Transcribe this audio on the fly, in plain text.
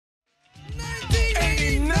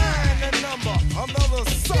Another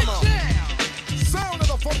summer. Sound of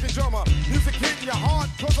the funky drummer. Music hitting your heart,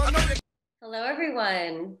 cause I know you. Hello,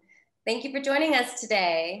 everyone. Thank you for joining us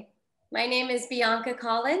today. My name is Bianca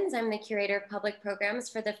Collins. I'm the Curator of Public Programs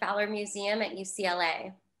for the Fowler Museum at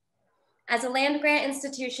UCLA. As a land-grant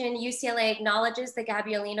institution, UCLA acknowledges the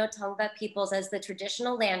Gabrielino Tongva peoples as the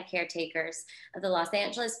traditional land caretakers of the Los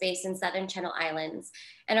Angeles Basin Southern Channel Islands,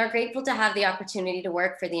 and are grateful to have the opportunity to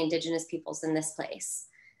work for the indigenous peoples in this place.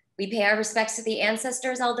 We pay our respects to the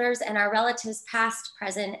ancestors, elders, and our relatives past,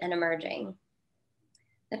 present, and emerging.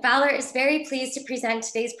 The Fowler is very pleased to present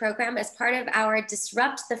today's program as part of our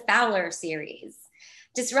Disrupt the Fowler series.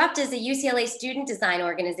 Disrupt is a UCLA student design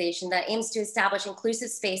organization that aims to establish inclusive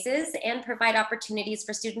spaces and provide opportunities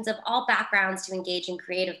for students of all backgrounds to engage in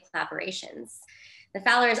creative collaborations. The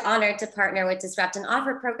Fowler is honored to partner with Disrupt and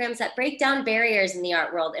offer programs that break down barriers in the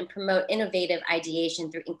art world and promote innovative ideation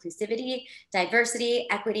through inclusivity, diversity,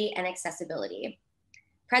 equity, and accessibility.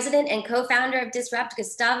 President and co-founder of Disrupt,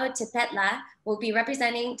 Gustavo Tepetla, will be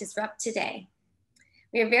representing Disrupt today.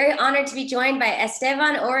 We are very honored to be joined by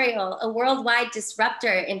Estevan Oriol, a worldwide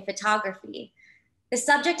disruptor in photography. The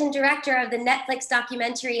subject and director of the Netflix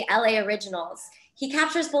documentary LA Originals, he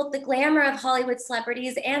captures both the glamour of Hollywood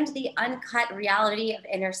celebrities and the uncut reality of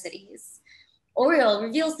inner cities. Oriol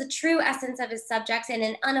reveals the true essence of his subjects in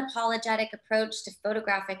an unapologetic approach to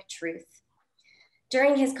photographic truth.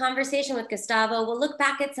 During his conversation with Gustavo, we'll look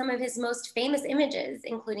back at some of his most famous images,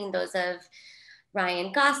 including those of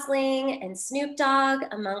Ryan Gosling and Snoop Dogg,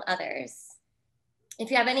 among others. If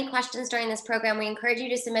you have any questions during this program, we encourage you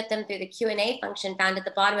to submit them through the Q&A function found at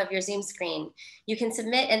the bottom of your Zoom screen. You can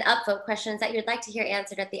submit and upvote questions that you'd like to hear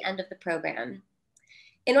answered at the end of the program.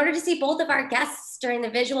 In order to see both of our guests during the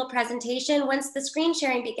visual presentation, once the screen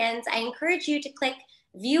sharing begins, I encourage you to click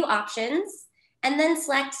View Options and then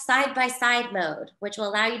select Side-by-Side mode, which will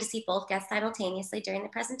allow you to see both guests simultaneously during the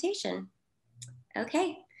presentation.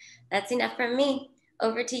 Okay. That's enough from me.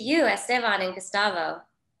 Over to you, Estevan and Gustavo.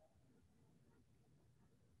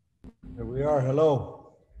 Here we are.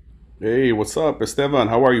 Hello. Hey, what's up, Esteban?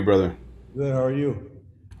 How are you, brother? Good. How are you?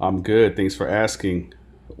 I'm good. Thanks for asking.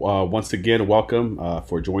 Once again, welcome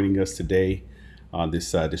for joining us today on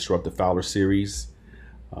this Disrupt the Fowler series.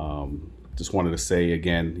 Just wanted to say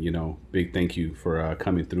again, big thank you for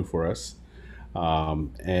coming through for us.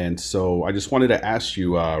 And so I just wanted to ask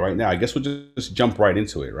you right now, I guess we'll just jump right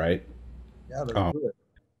into it, right? Yeah, let's do it.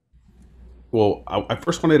 Well, I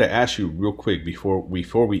first wanted to ask you real quick before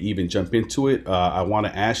we even jump into it. I want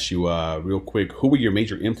to ask you real quick, who were your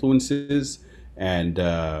major influences, and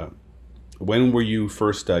when were you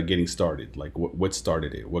first getting started? Like, what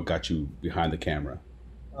started it? What got you behind the camera?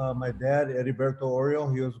 My dad, Heriberto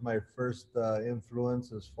Oriol, he was my first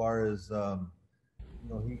influence as far as,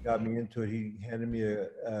 he got me into it. He handed me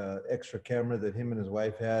a extra camera that him and his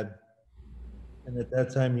wife had. And at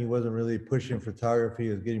that time, he wasn't really pushing photography. He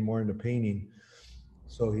was getting more into painting.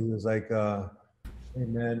 So he was like, hey,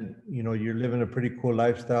 man, you're living a pretty cool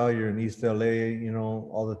lifestyle. You're in East LA,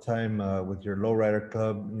 all the time with your lowrider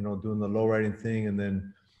club, doing the lowriding thing. And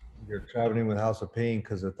then you're traveling with House of Pain,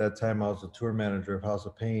 because at that time I was the tour manager of House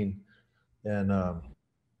of Pain. And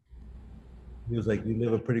he was like, you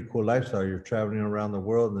live a pretty cool lifestyle. You're traveling around the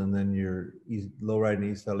world, and then you're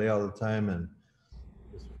lowriding East LA all the time. And,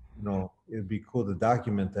 it'd be cool to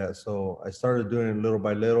document that. So I started doing it little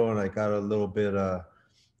by little, and I got a little bit,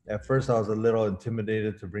 at first I was a little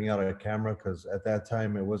intimidated to bring out a camera, because at that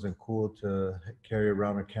time it wasn't cool to carry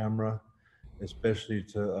around a camera, especially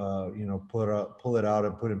to, pull it out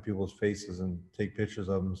and put in people's faces and take pictures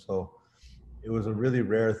of them. So it was a really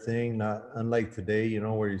rare thing, not unlike today,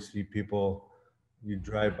 where you see people, you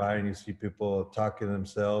drive by and you see people talking to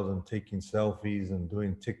themselves and taking selfies and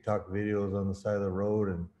doing TikTok videos on the side of the road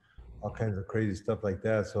and all kinds of crazy stuff like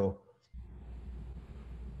that. So,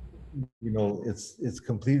 it's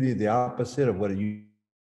completely the opposite of what it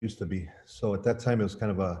used to be. So at that time, it was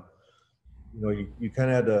kind of you kind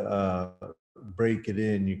of had to break it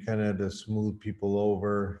in. You kind of had to smooth people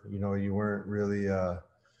over. You weren't really,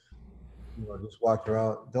 just walk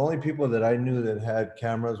around. The only people that I knew that had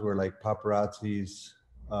cameras were like paparazzis,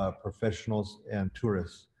 professionals, and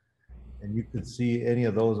tourists. And you could see any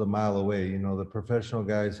of those a mile away. The professional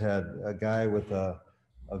guys had a guy with a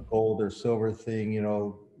gold or silver thing,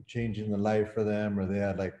 changing the light for them, or they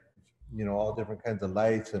had like, all different kinds of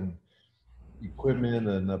lights and equipment,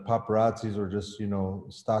 and the paparazzis were just,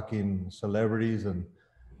 stalking celebrities, and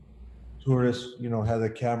tourists, had a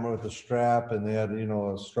camera with a strap, and they had,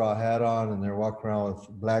 a straw hat on, and they're walking around with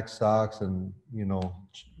black socks and,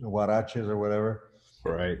 huaraches or whatever.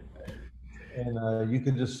 Right. And you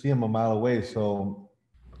could just see them a mile away. So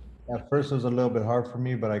At first, it was a little bit hard for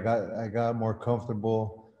me, but I got more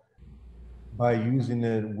comfortable by using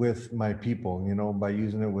it with my people. You know, by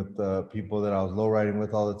using it with people that I was low riding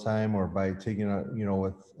with all the time, or by taking a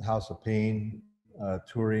with House of Pain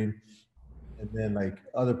touring, and then like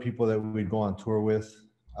other people that we'd go on tour with.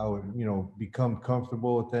 I would become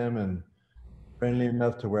comfortable with them and friendly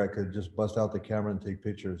enough to where I could just bust out the camera and take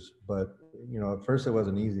pictures. But at first it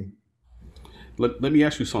wasn't easy. Let me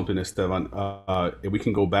ask you something, Esteban. If we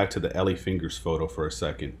can go back to the LA Fingers photo for a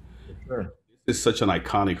second. For sure. This is such an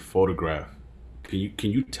iconic photograph.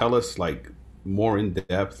 Can you tell us like more in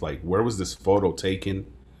depth, like where was this photo taken?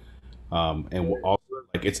 And also,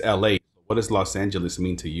 like it's LA. What does Los Angeles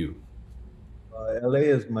mean to you? LA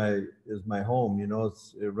is my home. It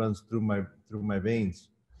runs through my veins.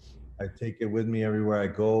 I take it with me everywhere I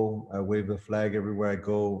go. I wave the flag everywhere I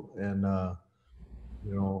go, and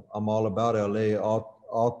I'm all about LA.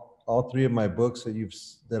 All three of my books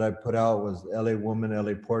that I put out was LA Woman,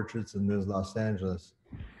 LA Portraits, and This Los Angeles.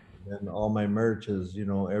 And all my merch is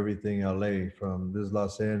everything LA, from This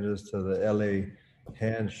Los Angeles to the LA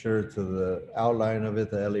hand shirt to the outline of it,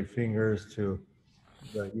 the LA fingers to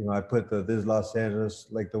I put the This Los Angeles,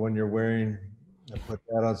 like the one you're wearing. I put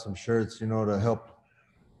that on some shirts, to help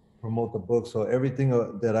promote the book. So everything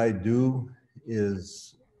that I do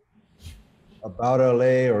is about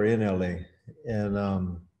LA or in LA.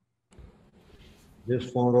 And this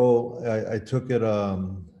photo, I took it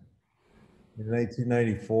in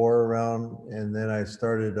 1994 around, and then I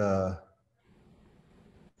started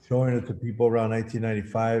showing it to people around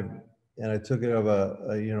 1995. And I took it of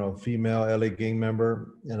a female LA gang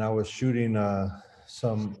member, and I was shooting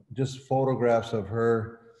some just photographs of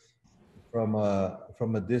her from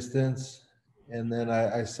a distance, and then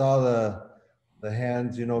I saw the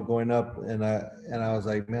hands, going up, and I was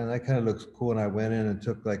like, man, that kind of looks cool, and I went in and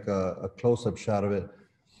took like a close up shot of it.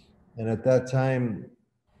 And at that time,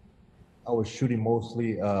 I was shooting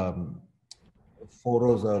mostly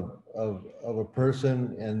photos of a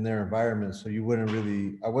person and their environment, so I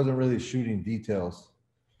wasn't really shooting details.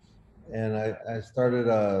 And I started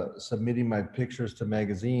submitting my pictures to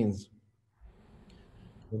magazines.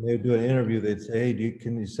 When they would do an interview, they'd say, "Hey,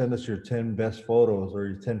 can you send us your 10 best photos or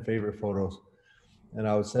your 10 favorite photos?" And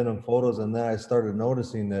I would send them photos, and then I started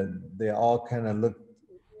noticing that they all kind of looked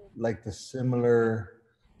like the similar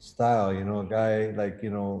style. A guy like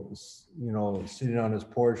sitting on his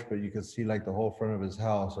porch, but you could see like the whole front of his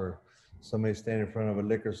house, or somebody standing in front of a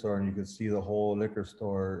liquor store, and you could see the whole liquor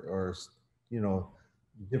store, or you know,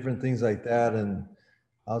 different things like that. And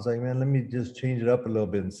I was like, man, let me just change it up a little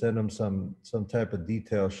bit and send them some type of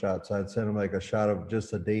detail shot. So I'd send them like a shot of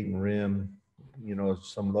just a Dayton rim,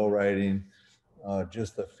 some low riding,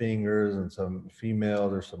 just the fingers and some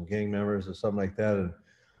females or some gang members or something like that. And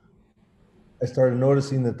I started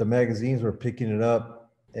noticing that the magazines were picking it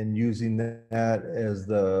up and using that as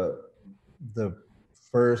the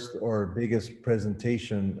first or biggest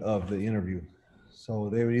presentation of the interview. So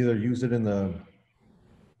they would either use it in the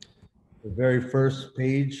very first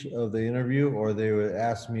page of the interview, or they would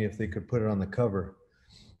ask me if they could put it on the cover.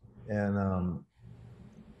 And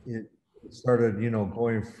it started,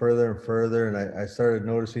 going further and further. And I started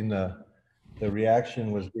noticing the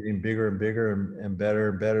reaction was getting bigger and bigger and better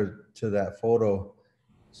and better to that photo.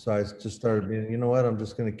 So I just started being, you know what, I'm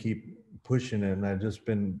just going to keep pushing it. And I've just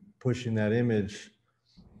been pushing that image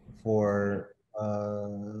for,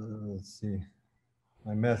 let's see,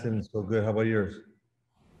 my math isn't so good. How about yours?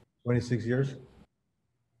 26 years?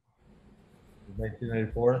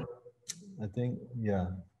 1994, I think. Yeah.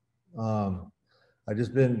 Um, I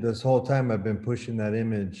just been this whole time I've been pushing that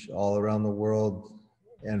image all around the world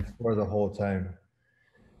and for the whole time.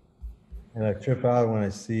 And I trip out when I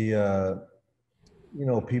see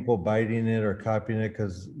people biting it or copying it,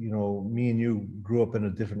 because me and you grew up in a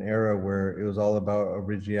different era where it was all about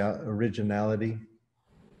originality,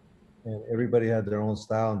 and everybody had their own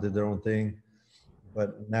style and did their own thing.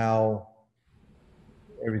 But now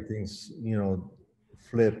everything's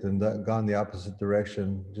flipped and gone the opposite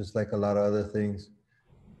direction, just like a lot of other things.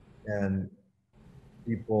 And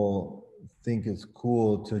people think it's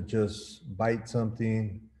cool to just bite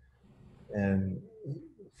something and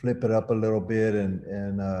flip it up a little bit and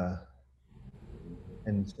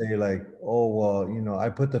say like, oh well, I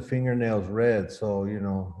put the fingernails red, so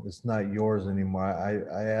it's not yours anymore.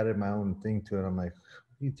 I added my own thing to it. I'm like,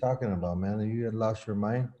 what are you talking about, man? You had lost your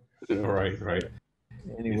mind? Right, right.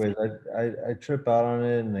 Anyways, I trip out on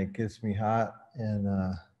it, and it gets me hot. And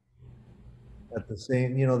at the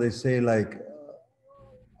same, they say like,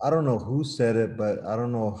 I don't know who said it, but I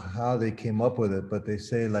don't know how they came up with it, but they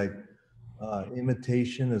say like,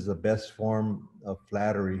 imitation is the best form of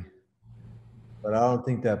flattery, but I don't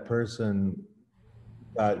think that person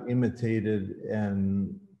got imitated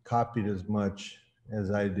and copied as much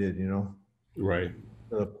as I did, you know, Right.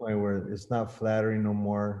 to the point where it's not flattering no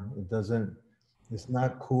more. It doesn't, it's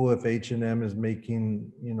not cool if H&M is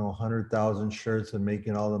making, you know, 100,000 shirts and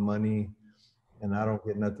making all the money and I don't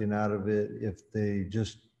get nothing out of it. If they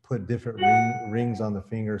just put different rings on the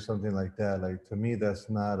finger or something like that, like to me, that's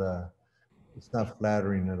not it's not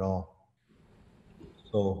flattering at all.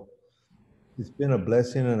 So it's been a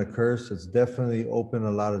blessing and a curse. It's definitely opened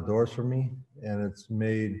a lot of doors for me, and it's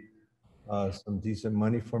made some decent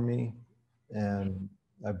money for me. And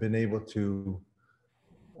I've been able to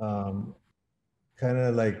um, kind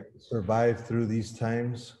of like survive through these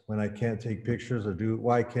times when I can't take pictures or do,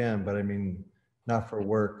 well, I can, but I mean, not for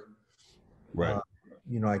work. Right. Uh,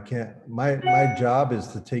 you know, I can't, my job is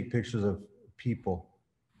to take pictures of people,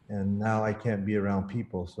 and now I can't be around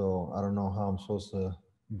people. So I don't know how I'm supposed to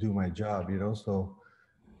do my job, you know? So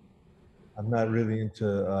I'm not really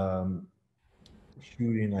into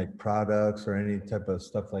shooting like products or any type of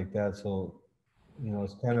stuff like that. So, you know,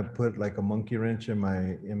 it's kind of put like a monkey wrench in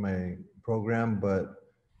my program. But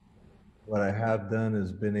what I have done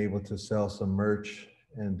is been able to sell some merch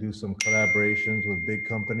and do some collaborations with big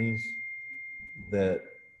companies that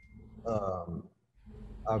um,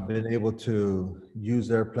 I've been able to use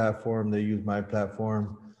their platform. They use my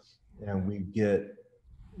platform, and we get,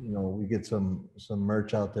 you know, we get some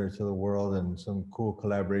merch out there to the world and some cool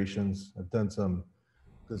collaborations. I've done some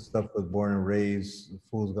good stuff with Born and Raised,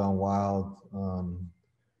 Fools Gone Wild,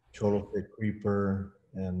 Cholo Fit Creeper,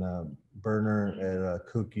 and Burner at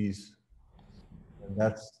Cookies. And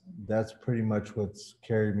that's pretty much what's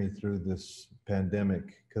carried me through this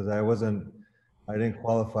pandemic because I didn't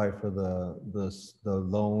qualify for the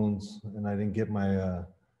loans, and I didn't get my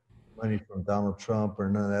money from Donald Trump or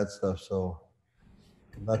none of that stuff. So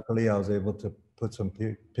luckily, I was able to put some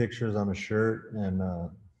pictures on a shirt, and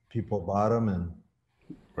people bought them and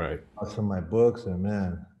Right. bought some of my books. And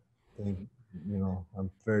man, thank, you know, I'm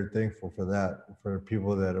very thankful for that, for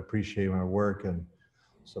people that appreciate my work and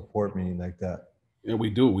support me like that. And we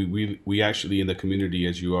do. We actually in the community,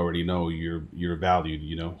 as you already know, you're valued.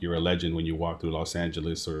 You know, you're a legend when you walk through Los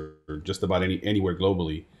Angeles or just about anywhere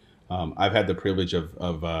globally. I've had the privilege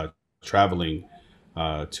of traveling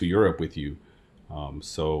to Europe with you,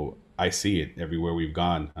 so I see it everywhere we've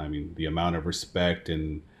gone. I mean, the amount of respect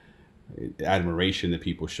and admiration that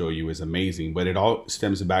people show you is amazing. But it all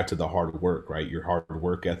stems back to the hard work, right? Your hard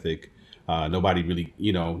work ethic. Nobody really,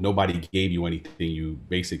 you know, nobody gave you anything. You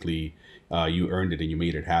basically you earned it and you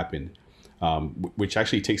made it happen. Which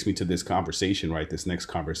actually takes me to this conversation, right? This next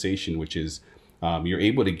conversation, which is you're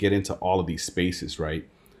able to get into all of these spaces, right?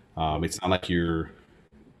 It's not like you're,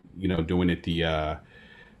 you know, doing it the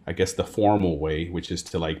I guess the formal way, which is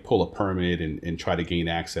to like pull a permit and try to gain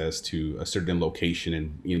access to a certain location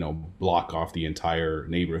and, you know, block off the entire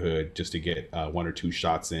neighborhood just to get one or two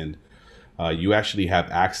shots in. You actually have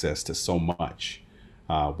access to so much,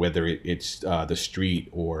 whether it's the street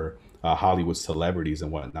or Hollywood celebrities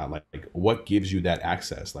and whatnot. Like, what gives you that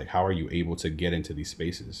access? Like, how are you able to get into these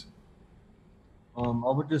spaces? I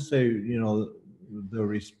would just say, you know, the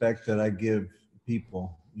respect that I give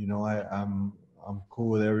people. You know, I'm cool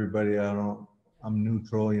with everybody. I'm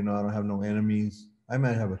neutral. You know, I don't have no enemies. I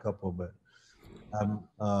might have a couple, but I'm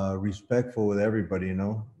respectful with everybody. You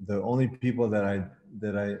know, the only people that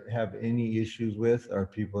I have any issues with are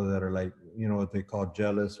people that are like, you know, what they call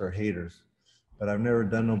jealous or haters. But I've never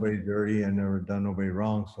done nobody dirty. I've never done nobody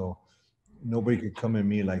wrong. So nobody could come at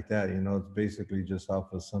me like that. You know, it's basically just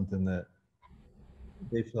off of something that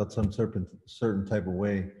they felt some certain type of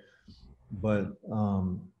way. But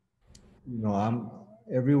you know, I'm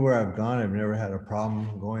everywhere I've gone, I've never had a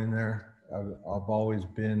problem going there. I've always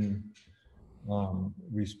been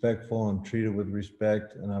respectful and treated with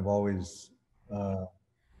respect, and I've always, uh,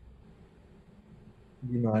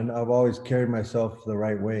 you know, and I've always carried myself the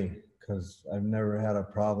right way because I've never had a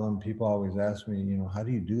problem. People always ask me, you know, how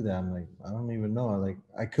do you do that? I'm like, I don't even know.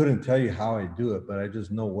 I couldn't tell you how I do it, but I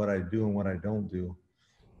just know what I do and what I don't do.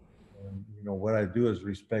 And, you know, what I do is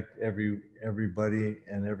respect everybody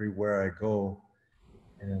and everywhere I go,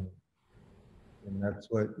 and that's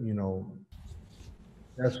what, you know,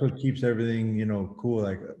 that's what keeps everything, you know, cool.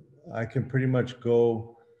 Like I can pretty much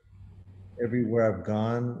go everywhere I've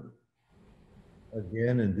gone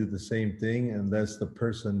again and do the same thing unless the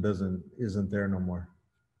person doesn't isn't there no more.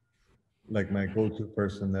 Like my go-to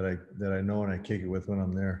person that I know and I kick it with when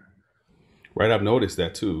I'm there. Right, I've noticed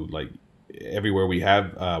that too. Like everywhere we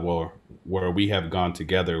have, well, where we have gone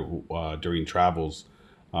together during travels,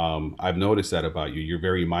 I've noticed that about you. You're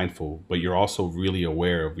very mindful, but you're also really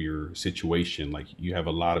aware of your situation. Like you have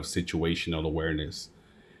a lot of situational awareness.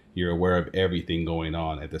 You're aware of everything going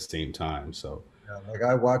on at the same time. So, Yeah, like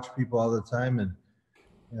I watch people all the time, and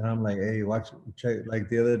I'm like, hey, watch, check. Like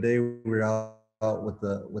the other day, we were out with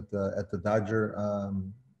the at the Dodger,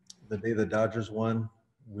 the day the Dodgers won.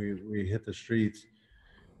 We hit the streets,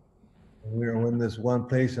 and we were in this one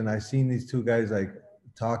place, and I seen these two guys like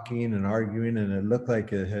talking and arguing, and it looked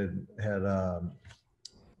like it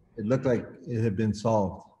looked like it had been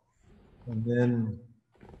solved. And then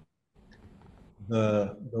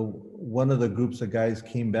the one of the groups of guys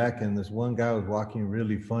came back, and this one guy was walking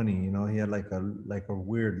really funny. You know, he had like a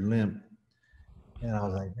weird limp. And I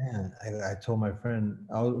was like, man, I told my friend,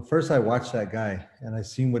 first I watched that guy and I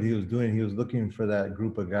seen what he was doing. He was looking for that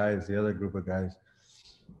group of guys, the other group of guys.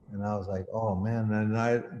 And I was like, oh man.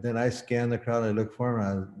 And then I scanned the crowd. I looked for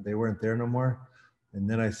them. They weren't there no more. And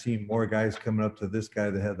then I seen more guys coming up to this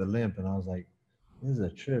guy that had the limp. And I was like, this is a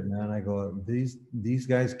trip, man. I go, these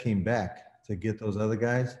guys came back to get those other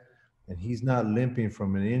guys. And he's not limping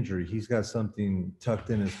from an injury. He's got something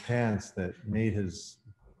tucked in his pants that made his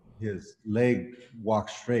leg walk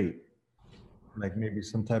straight, like maybe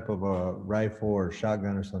some type of a rifle or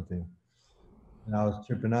shotgun or something. And I was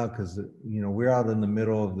tripping out because, you know, we're out in the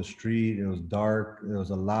middle of the street. It was dark. There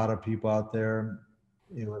was a lot of people out there.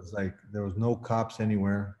 It was like there was no cops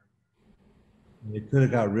anywhere. It could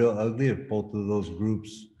have got real ugly if both of those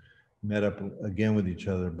groups met up again with each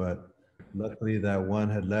other. But luckily, that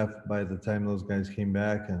one had left by the time those guys came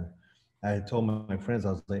back. And I told my friends,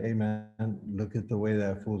 I was like, hey, man, look at the way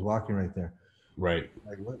that fool's walking right there. right,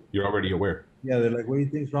 Like, what? you're already aware. Yeah, they're like, what do you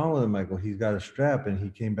think's wrong with him, Michael? He's got a strap, and he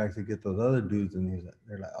came back to get those other dudes, and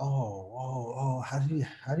they're like, oh, how do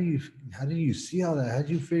you see all that? How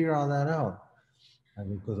do you figure all that out? I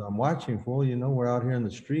mean, because I'm watching, fool. You know, we're out here in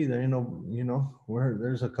the street. There ain't no, you know,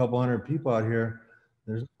 there's a couple hundred people out here.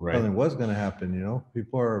 There's Right. nothing what's gonna happen. You know,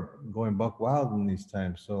 people are going buck wild in these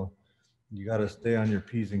times, so you got to stay on your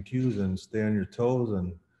p's and q's and stay on your toes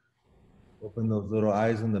and open those little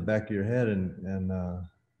eyes in the back of your head and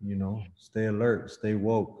you know, stay alert, stay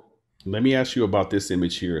woke. Let me ask you about this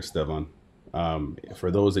image here, Esteban. For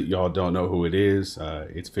those that y'all don't know who it is,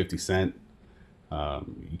 it's 50 Cent.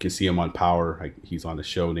 You can see him on Power. Like, he's on a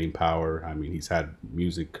show named Power. I mean, he's had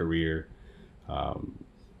music career,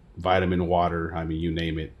 vitamin water. I mean, you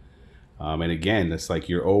name it. And again, it's like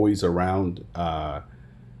you're always around.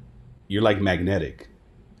 You're like magnetic.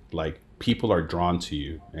 Like people are drawn to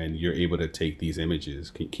you, and you're able to take these images.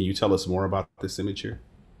 Can you tell us more about this image here?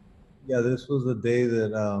 Yeah, this was the day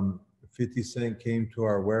that 50 Cent came to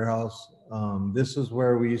our warehouse. This is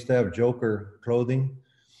where we used to have Joker clothing,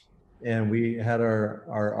 and we had our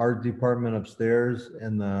art department upstairs,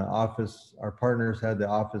 and the office. Our partners had the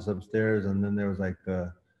office upstairs, and then there was like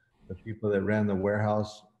the people that ran the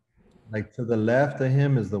warehouse. Like to the left of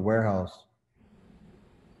him is the warehouse,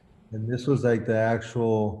 and this was like the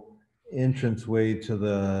actual entranceway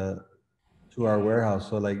to our warehouse.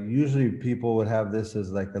 So like usually people would have this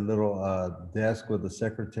as like a little desk with a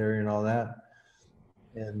secretary and all that.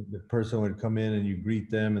 And the person would come in and you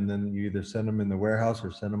greet them, and then you either send them in the warehouse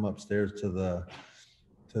or send them upstairs to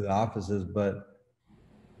the offices. But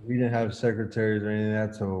we didn't have secretaries or any of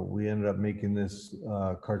that, so we ended up making this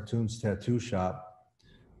cartoons tattoo shop.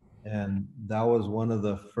 And that was one of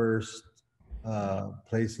the first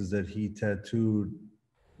places that he tattooed,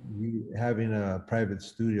 having a private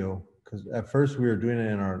studio, because at first we were doing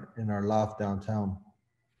it in our loft downtown.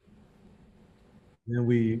 Then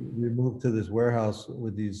we moved to this warehouse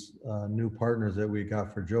with these new partners that we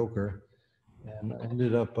got for Joker, and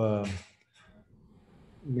ended up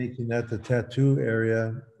making that the tattoo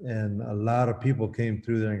area, and a lot of people came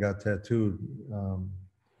through there and got tattooed.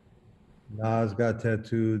 Nas got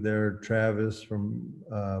tattooed there, Travis from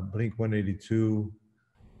Blink 182,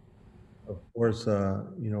 of course,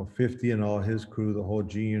 you know, 50 and all his crew, the whole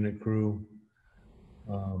G Unit crew.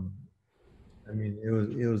 Um, I mean, it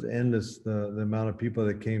was endless the amount of people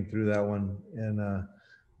that came through that one, and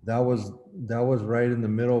that was right in the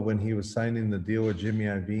middle when he was signing the deal with Jimmy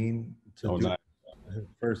Iovine to Oh, do nice. his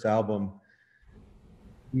first album.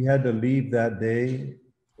 He had to leave that day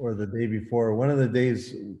or the day before. One of the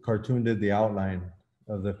days, Cartoon did the outline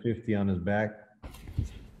of the 50 on his back,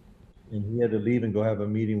 and he had to leave and go have a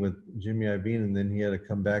meeting with Jimmy Iovine, and then he had to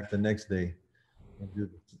come back the next day and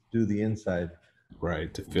do the inside.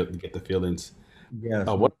 Right, to feel get the feelings. Yeah,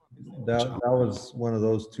 so What that was one of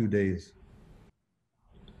those 2 days.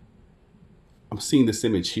 I'm seeing this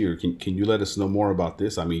image here. Can you let us know more about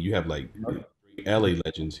this? I mean, you have like LA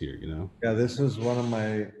legends here, you know. Yeah, this is one of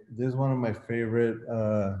my favorite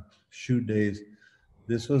shoot days.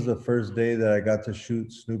 This was the first day that I got to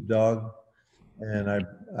shoot Snoop Dogg, and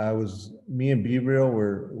I was me and B Real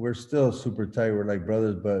we're still super tight. We're like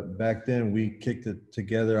brothers, but back then we kicked it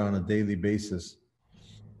together on a daily basis.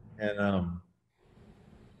 And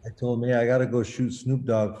I told him, hey, I got to go shoot Snoop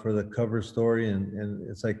Dogg for the cover story, and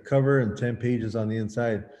it's like cover and 10 pages on the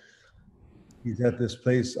inside. He's at this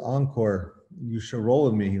place, Encore. You should roll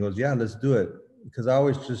with me. He goes, yeah, let's do it. Because I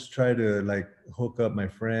always just try to like hook up my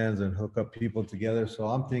friends and hook up people together. So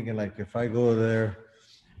I'm thinking like if I go there,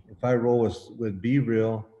 if I roll with Be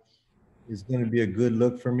Real, it's going to be a good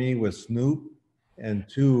look for me with Snoop. And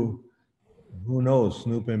two, who knows,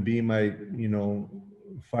 Snoop and B might,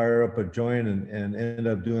 fire up a joint and end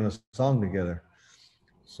up doing a song together.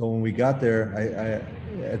 So when we got there, I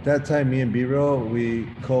at that time, me and B-Roll, we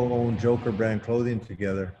co-owned Joker brand clothing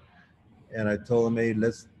together. And I told him, hey,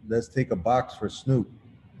 let's take a box for Snoop.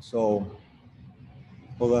 So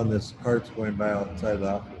hold on, this cart's going by outside the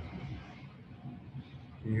office.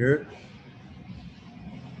 You hear it?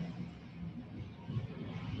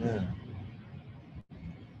 Yeah.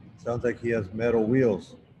 Sounds like he has metal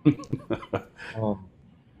wheels. Um,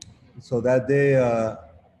 so that day,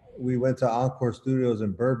 we went to Encore Studios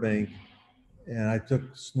in Burbank, and I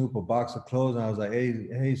took Snoop a box of clothes, and I was like,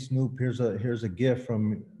 hey, Snoop, here's a gift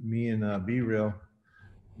from me and B Real.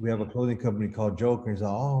 We have a clothing company called Joker. He's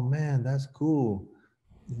like, oh man, that's cool.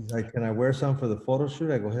 He's like, can I wear some for the photo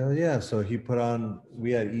shoot? I go, hell yeah. So he put on,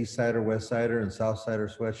 we had East Sider, West Sider, and South Sider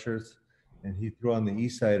sweatshirts, and he threw on the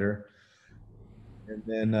East Sider. And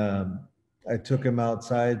then I took him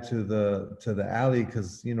outside to the alley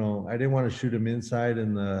because I didn't want to shoot him inside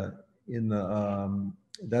in the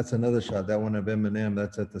that's another shot, that one of Eminem,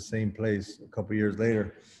 that's at the same place a couple years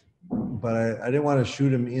later. But I didn't want to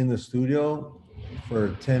shoot him in the studio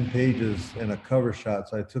for 10 pages and a cover shot.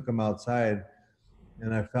 So I took him outside,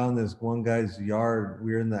 and I found this one guy's yard.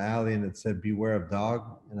 We were in the alley and it said, beware of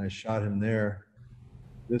dog. And I shot him there.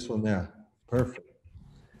 This one there. Perfect.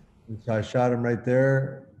 And so I shot him right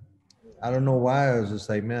there. I don't know why. I was just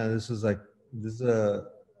like, man, this is a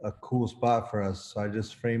cool spot for us. So I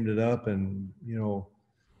just framed it up, and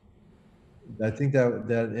I think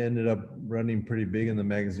that ended up running pretty big in the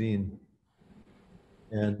magazine.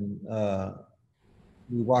 And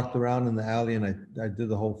we walked around in the alley, and I did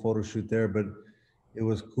the whole photo shoot there. But it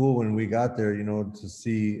was cool when we got there, to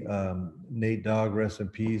see Nate Dogg, rest in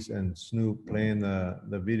peace, and Snoop playing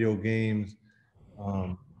the video games.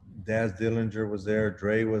 Daz Dillinger was there,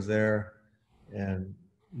 Dre was there, and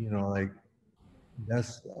like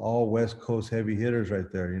that's all West Coast heavy hitters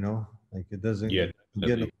right there. Like it doesn't Yeah, get no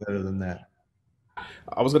definitely. better than that.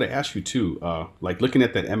 I was going to ask you too, like looking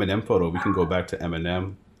at that Eminem photo, we can go back to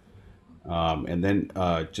Eminem. And then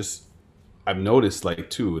just, I've noticed like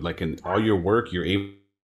too, like in all your work, you're able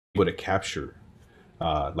to capture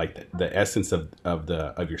like the essence of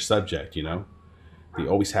your subject, they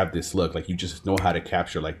always have this look, like you just know how to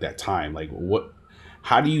capture like that time. Like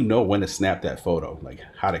how do you know when to snap that photo? Like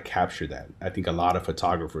how to capture that? I think a lot of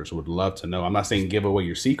photographers would love to know. I'm not saying give away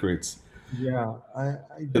your secrets. Yeah, I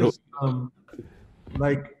It'll, just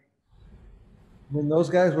like when those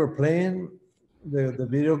guys were playing the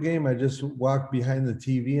video game, I just walked behind the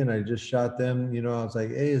TV and I just shot them. I was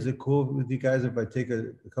like, hey, is it cool with you guys if I take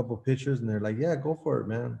a couple pictures? And they're like, yeah, go for it,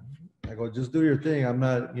 man. I go, just do your thing. I'm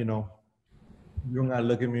not, you don't gotta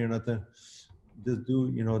look at me or nothing. Just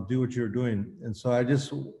do what you're doing. And so I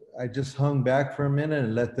just hung back for a minute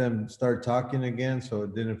and let them start talking again, so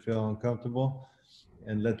it didn't feel uncomfortable,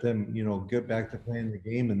 and let them, get back to playing the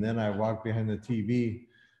game. And then I walked behind the TV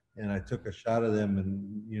and I took a shot of them.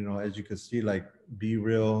 And, as you could see, like Be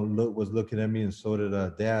Real was looking at me, and so did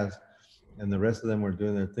Daz, and the rest of them were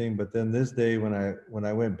doing their thing. But then this day, when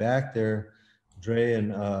I went back there, Dre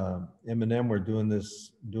and Eminem were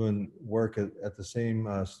doing work at the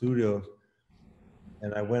same studio.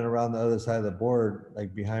 And I went around the other side of the board,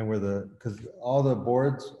 like behind because all the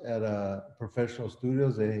boards at professional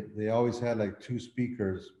studios, they always had like two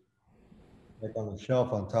speakers, like on the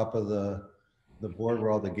shelf on top of the board where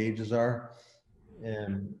all the gauges are.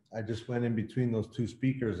 And I just went in between those two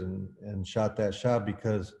speakers and shot that shot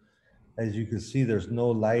because, as you can see, there's no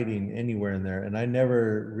lighting anywhere in there. And I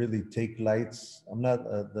never really take lights. I'm not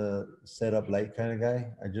the setup light kind of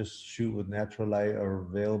guy. I just shoot with natural light or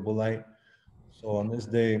available light. So on this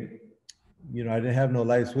day, I didn't have no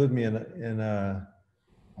lights with me, and I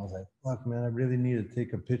was like, "Fuck, man, I really need to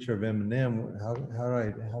take a picture of Eminem. How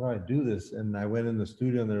do I do this?" And I went in the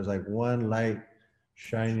studio, and there's like one light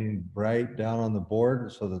shining bright down on the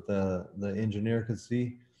board so that the engineer could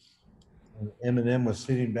see. Eminem was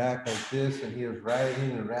sitting back like this, and he was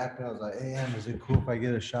writing and rapping. I was like, "Hey, Em, is it cool if I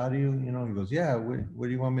get a shot of you?" You know, he goes, "Yeah. What do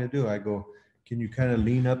you want me to do?" I go, "Can you kind of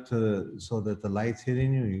lean up so that the light's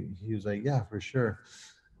hitting you?" He was like, "Yeah, for sure."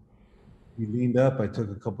 He leaned up. I took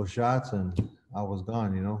a couple shots, and I was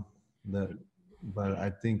gone. You know, that. But I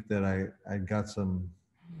think that I got some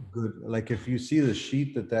good. Like if you see the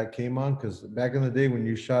sheet that came on, because back in the day when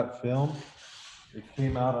you shot film, it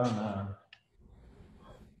came out on.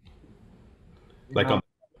 Came Like out,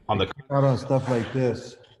 on it the came out on stuff like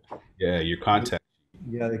this. yeah, your contact.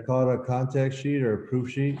 Yeah, they call it a contact sheet or a proof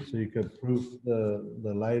sheet, so you could proof the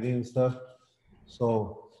lighting and stuff.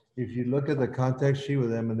 So if you look at the contact sheet with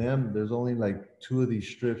Eminem, there's only like two of these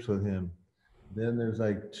strips with him. Then there's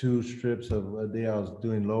like two strips of a day I was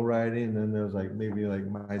doing low riding, and then there's like maybe like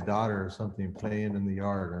my daughter or something playing in the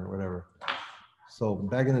yard or whatever. So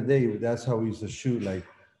back in the day, that's how we used to shoot. Like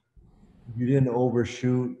you didn't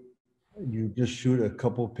overshoot. You just shoot a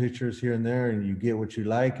couple pictures here and there, and you get what you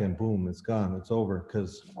like, and boom, it's gone. It's over.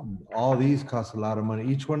 Because all these cost a lot of money.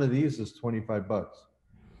 Each one of these is $25.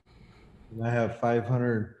 And I have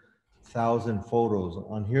 500,000 photos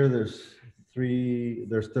on here. There's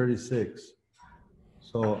 36.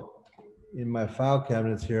 So in my file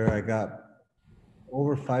cabinets here, I got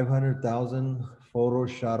over 500,000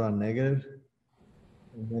 photos shot on negative.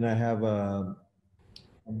 And then I have a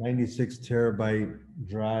 96 terabyte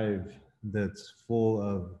drive that's full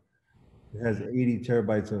of, it has 80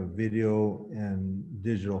 terabytes of video and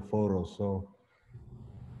digital photos. So,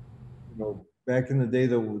 you know, back in the day,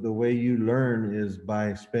 the way you learn is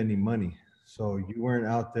by spending money. So you weren't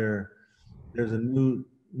out there. There's a new,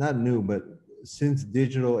 not new, but since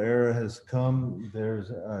digital era has come,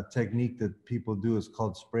 there's a technique that people do. It's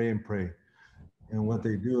called spray and pray. And what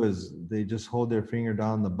they do is they just hold their finger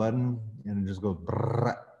down the button and it just goes.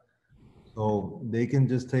 Brrrr. So they can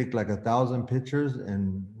just take like 1,000 pictures,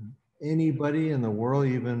 and anybody in the world,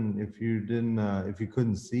 even if you didn't, if you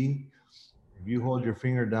couldn't see, if you hold your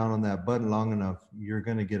finger down on that button long enough, you're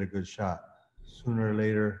gonna get a good shot. Sooner or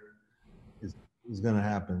later, it's gonna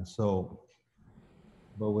happen. So,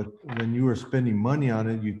 but when you were spending money on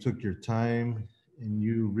it, you took your time and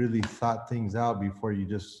you really thought things out before you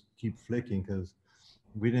just keep flicking, because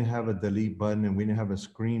we didn't have a delete button and we didn't have a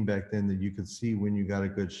screen back then that you could see when you got a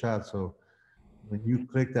good shot. So when you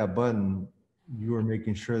click that button, you were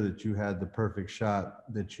making sure that you had the perfect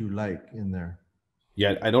shot that you like in there.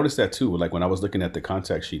 Yeah, I noticed that too. Like when I was looking at the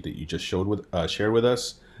contact sheet that you just shared with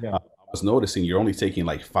us, Yeah. I was noticing you're only taking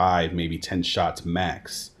like 5, maybe 10 shots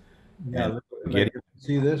max. Yeah. And Like, getting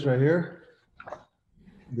see this right here?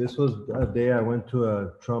 This was a day I went to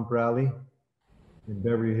a Trump rally in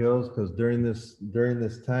Beverly Hills, because during this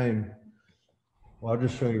time, well, I'll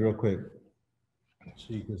just show you real quick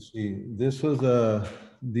so you can see. This was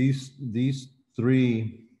these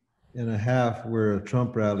 3.5 were a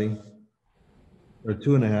Trump rally, or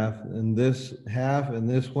 2.5, and this half and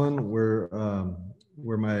this one were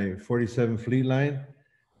my 47 Fleet Line,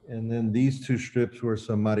 and then these two strips were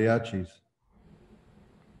some mariachis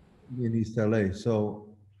in East LA. So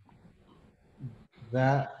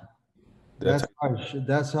that's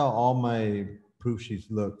that's how all my proof sheets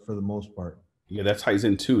look for the most part. yeah, that ties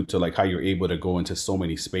in too to like how you're able to go into so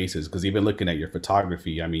many spaces. Because even looking at your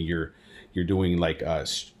photography, I mean, you're doing like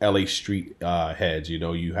LA street heads. You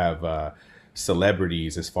know, you have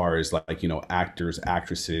celebrities as far as like actors,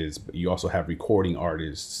 actresses. But you also have recording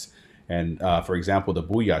artists, and for example, the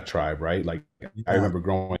Booyah Tribe, right? Like I Yeah. remember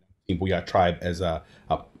growing up in Booyah Tribe as a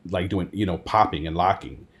like doing popping and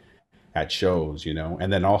locking at shows,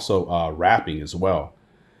 and then also rapping as well.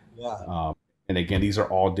 Yeah. And again, these are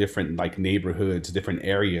all different like neighborhoods, different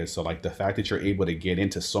areas. So like the fact that you're able to get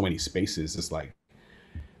into so many spaces is like,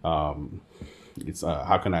 um, it's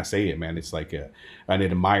how can I say it, man? It's like an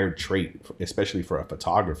admired trait, especially for a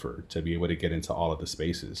photographer, to be able to get into all of the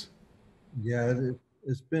spaces. Yeah,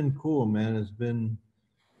 it's been cool, man. It's been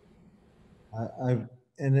I've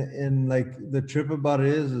and like the trip about it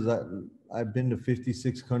is I've been to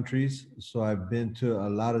 56 countries, so I've been to a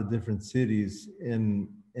lot of different cities, and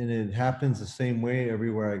it happens the same way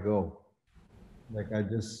everywhere I go. Like I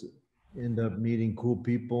just end up meeting cool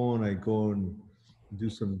people, and I go and do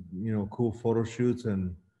some cool photo shoots,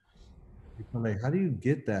 and people are like, how do you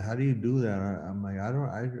get that? How do you do that? I'm like,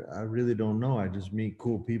 I really don't know. I just meet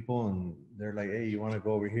cool people, and they're like, hey, you want to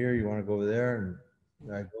go over here? You want to go over there?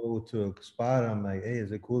 And I go to a spot. I'm like, hey,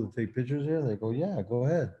 is it cool to take pictures here? They go, yeah, go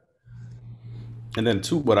ahead. And then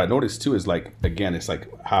too, what I noticed too is like again, it's like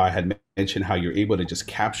how I had mentioned how you're able to just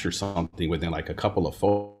capture something within like a couple of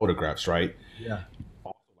photographs, right? Yeah,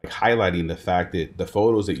 Like highlighting the fact that the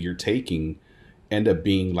photos that you're taking end up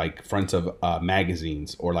being like fronts of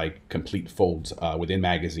magazines, or like complete folds within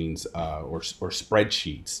magazines, or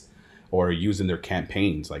spreadsheets, or using their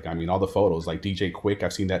campaigns. Like, I mean, all the photos, like DJ Quick,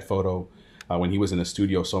 I've seen that photo when he was in the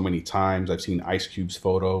studio so many times. I've seen Ice Cube's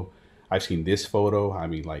photo. I've seen this photo. I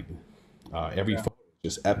mean, like, every Yeah. photo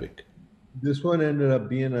is just epic. This one ended up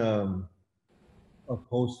being a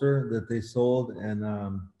poster that they sold, and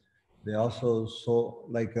they also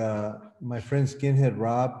sold like my friend Skinhead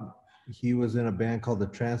Rob. He was in a band called the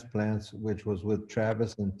Transplants, which was with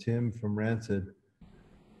Travis and Tim from Rancid,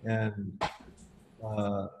 and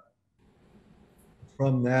uh,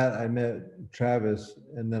 from that I met Travis,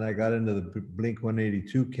 and then I got into the Blink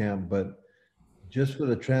 182 camp. But just for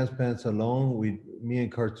the Transplants alone, me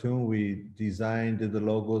and Cartoon, we designed, did the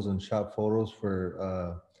logos, and shot photos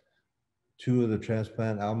for two of the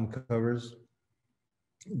Transplant album covers.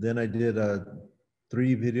 Then I did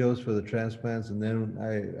three videos for the Transplants, and then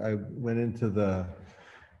I went into the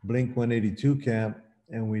Blink 182 camp,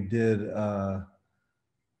 and we did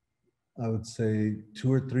I would say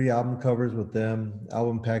two or three album covers with them,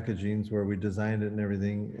 album packagings where we designed it and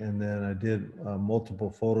everything. And then I did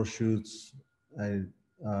multiple photo shoots.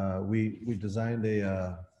 We designed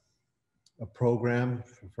a program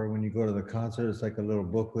for when you go to the concert. It's like a little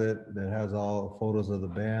booklet that has all photos of the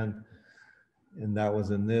band, and that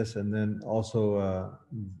was in this. And then also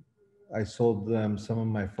I sold them some of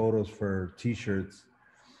my photos for T-shirts,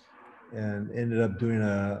 and ended up doing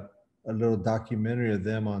a little documentary of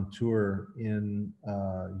them on tour in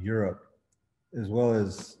Europe, as well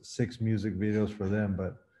as 6 music videos for them.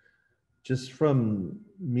 But just from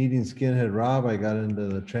meeting Skinhead Rob, I got into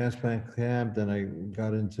the Transplant camp. Then I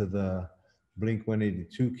got into the Blink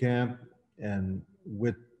 182 camp, and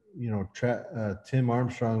with Tim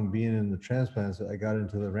Armstrong being in the Transplants, I got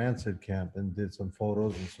into the Rancid camp and did some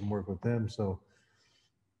photos and some work with them. So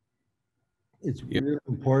it's Yeah. really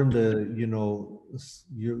important to,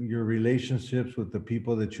 your relationships with the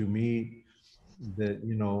people that you meet, that,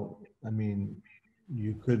 I mean,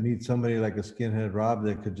 you could meet somebody like a Skinhead Rob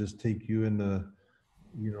that could just take you into,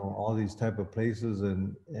 all these type of places,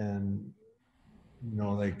 and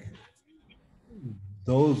like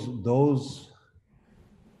those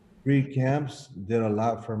 3 camps did a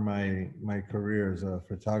lot for my career as a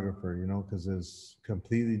photographer, because there's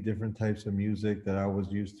completely different types of music that I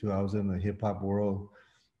was used to. I was in the hip hop world,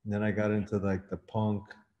 and then I got into like the punk,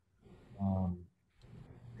 um,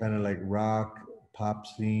 kind of like rock pop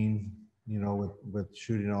scene, with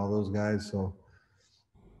shooting all those guys. So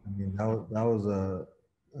I mean, that was a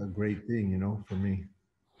great thing, for me.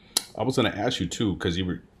 I was going to ask you too, because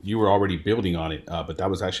you were already building on it, but that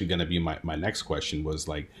was actually going to be my next question. Was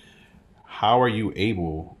like, how are you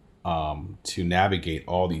able to navigate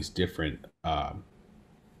all these different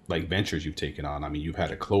like ventures you've taken on? I mean, you've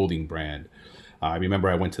had a clothing brand. I remember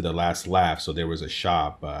I went to the Last Laugh, so there was a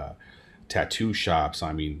shop, tattoo shops.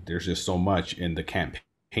 I mean, there's just so much in the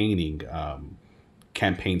campaigning,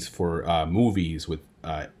 campaigns for movies with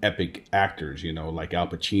epic actors, like Al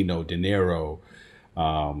Pacino, De Niro,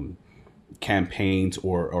 um, campaigns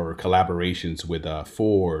or collaborations with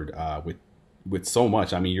Ford, with so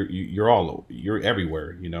much. I mean, you're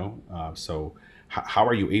everywhere, so how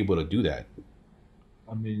are you able to do that?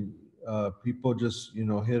 I mean, people just,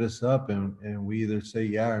 hit us up, and we either say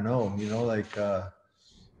yeah or no, like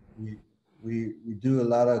we we do a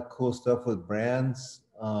lot of cool stuff with brands.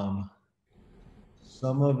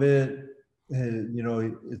 Some of it,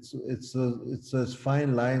 it's those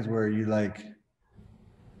fine lines where you like,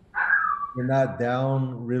 you're not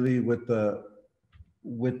down really with the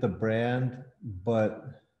brand,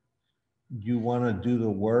 but you want to do the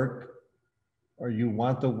work, or you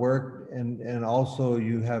want the work, and also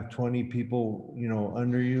you have 20 people,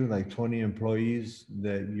 under you, like 20 employees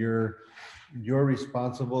that you're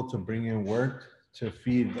responsible to bring in work to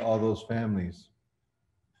feed all those families,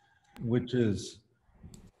 which is,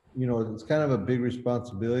 it's kind of a big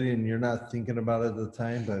responsibility, and you're not thinking about it at the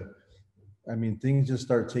time. But I mean, things just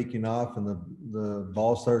start taking off, and the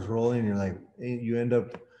ball starts rolling, and you're like, you end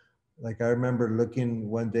up, like, I remember looking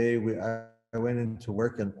one day, I went into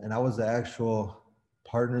work, and I was the actual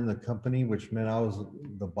partner in the company, which meant I was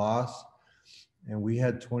the boss. And we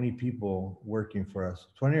had 20 people working for us,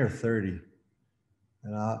 20 or 30.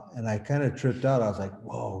 And I kind of tripped out. I was like,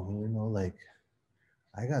 whoa, like,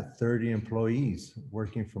 I got 30 employees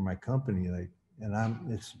working for my company. Like,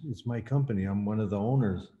 and it's my company. I'm one of the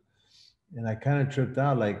owners. And I kind of tripped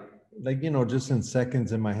out, like, just in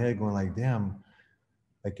seconds in my head, going like, damn,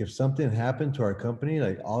 like if something happened to our company,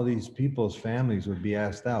 like all these people's families would be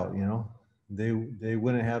asked out, they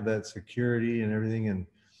wouldn't have that security and everything.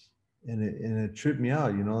 it tripped me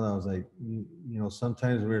out, you know. I was like,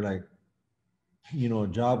 sometimes we're like, a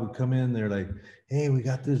job would come in, they're like, hey, we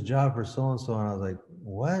got this job for so and so, and I was like,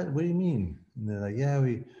 what do you mean? And they're like, yeah,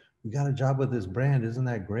 we got a job with this brand, isn't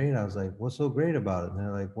that great? I was like, what's so great about it? And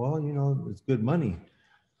they're like, well, it's good money.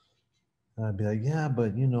 And I'd be like, yeah,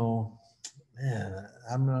 but man,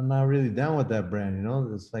 I'm not really down with that brand,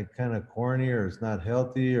 it's like kind of corny, or it's not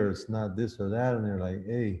healthy, or it's not this or that. And they're like,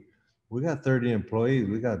 hey, we got 30 employees,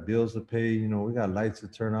 we got bills to pay, we got lights to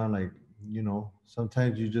turn on, like,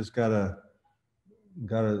 sometimes you just gotta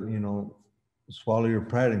swallow your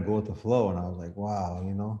pride and go with the flow. And I was like,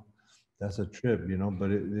 wow, that's a trip,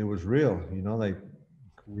 but it was real, like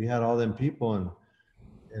we had all them people,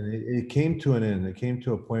 and it came to an end. It came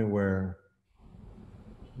to a point where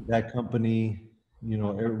that company,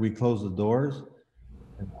 we closed the doors,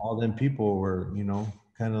 and all them people were,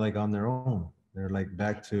 kind of like on their own. They're like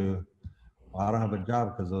back to, well, I don't have a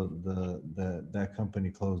job because that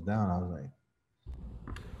company closed down. I was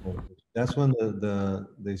like, well, that's when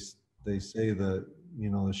they say the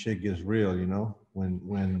the shit gets real.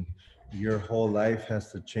 When your whole life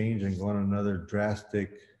has to change and go on another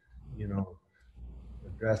drastic, you know, a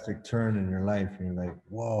drastic turn in your life, and you're like,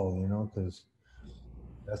 whoa, because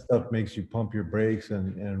that stuff makes you pump your brakes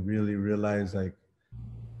and really realize, like,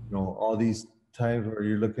 all these times where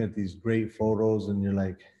you're looking at these great photos and you're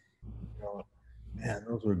like, you know, man,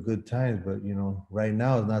 those were good times, but right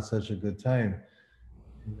now is not such a good time.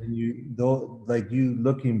 And then though, like, you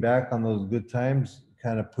looking back on those good times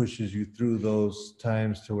kind of pushes you through those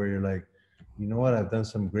times to where you're like, you know what, I've done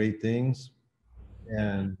some great things,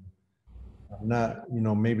 and I'm not,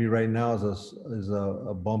 maybe right now is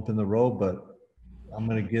a bump in the road, but I'm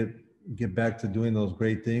gonna get back to doing those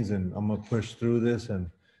great things, and I'm gonna push through this and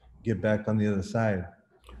get back on the other side.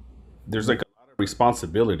 There's like a lot of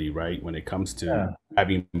responsibility, right, when it comes to Yeah.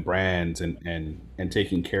 having brands and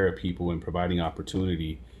taking care of people and providing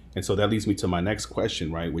opportunity. And so that leads me to my next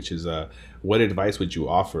question, right, which is what advice would you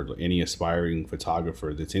offer to any aspiring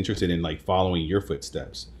photographer that's interested in like following your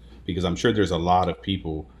footsteps? Because I'm sure there's a lot of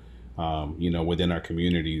people within our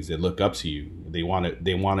communities that look up to you. They want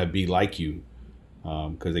to be like you,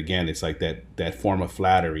 because again, it's like that form of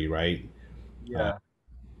flattery, right? Yeah.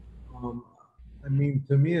 Um, I mean,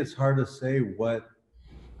 to me, it's hard to say what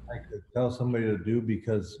I could tell somebody to do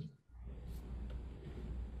because,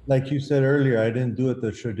 like you said earlier, I didn't do it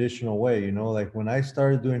the traditional way. Like when I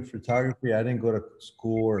started doing photography, I didn't go to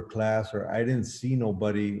school or class, or I didn't see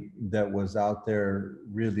nobody that was out there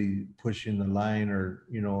really pushing the line, or,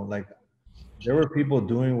 like, there were people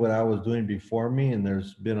doing what I was doing before me, and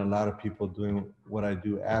there's been a lot of people doing what I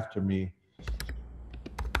do after me.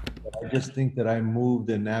 I just think that I moved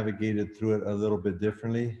and navigated through it a little bit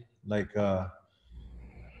differently. Like, I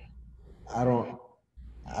don't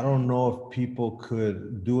I don't know if people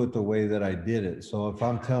could do it the way that I did it. So if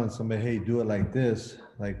I'm telling somebody, hey, do it like this,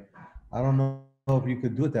 like, I don't know if you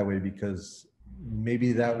could do it that way, because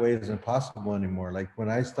maybe that way isn't possible anymore. Like when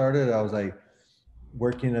I started, I was like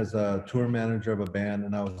working as a tour manager of a band,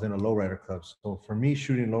 and I was in a lowrider club. So for me,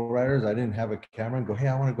 shooting lowriders, I didn't have a camera and go, hey,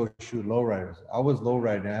 I want to go shoot lowriders. I was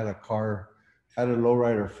lowriding. I had a car, I had a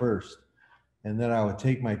lowrider first. And then I would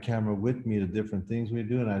take my camera with me to different things we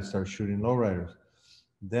do, and I'd start shooting lowriders.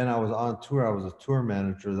 Then I was on tour. I was a tour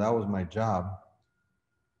manager. That was my job.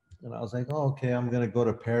 And I was like, oh, okay, I'm going to go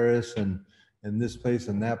to Paris and this place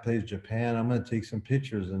and that place, Japan. I'm going to take some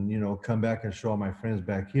pictures and, come back and show all my friends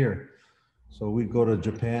back here. So we'd go to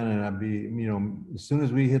Japan, and I'd be, as soon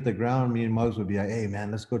as we hit the ground, me and Muggs would be like, hey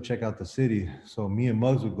man, let's go check out the city. So me and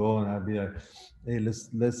Muggs would go, and I'd be like, hey, let's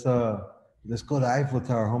go to Eiffel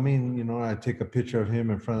Tower, homie. And, I'd take a picture of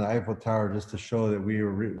him in front of the Eiffel Tower just to show that we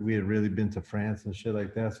had really been to France and shit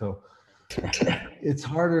like that. So it's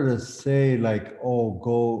harder to say like, oh,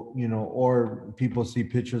 go, or people see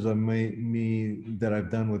pictures of me that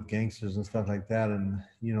I've done with gangsters and stuff like that, and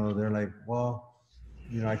they're like, well,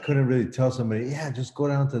 I couldn't really tell somebody, yeah, just go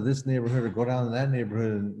down to this neighborhood or go down to that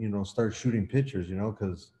neighborhood and, start shooting pictures,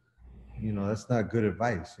 because, that's not good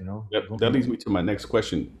advice, That leads me to my next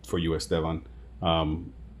question for you, Esteban.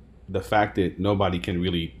 Um, the fact that nobody can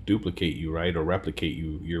really duplicate you, right, or replicate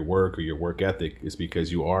your work or your work ethic is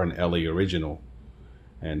because you are an LA original.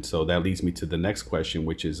 And so that leads me to the next question,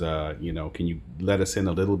 which is, can you let us in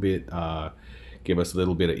a little bit, give us a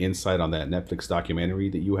little bit of insight on that Netflix documentary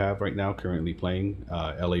that you have right now currently playing,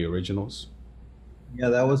 LA Originals? Yeah,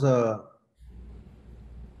 that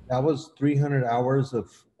was 300 hours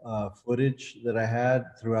of footage that I had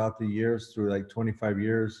throughout the years, through like 25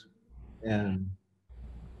 years. And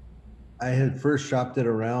I had first shopped it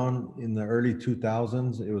around in the early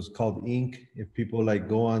 2000s. It was called Ink. If people like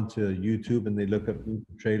go onto YouTube and they look up Ink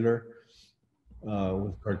trailer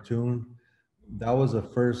with cartoon, that was the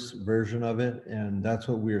first version of it, and that's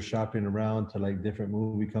what we were shopping around to like different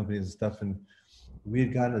movie companies and stuff. And we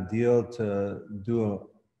had gotten a deal to do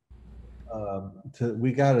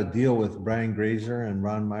we got a deal with Brian Grazer and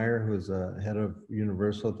Ron Meyer, who was head of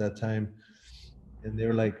Universal at that time, and they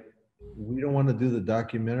were like, "We don't want to do the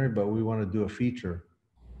documentary, but we want to do a feature."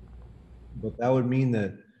 But that would mean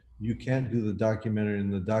that you can't do the documentary,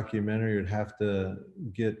 and the documentary would have to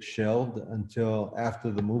get shelved until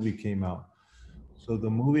after the movie came out. So the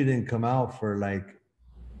movie didn't come out for like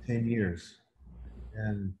 10 years.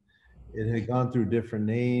 And it had gone through different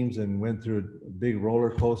names and went through a big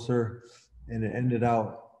roller coaster. And it ended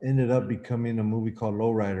up becoming a movie called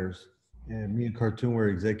Lowriders. And me and Cartoon were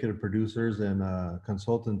executive producers and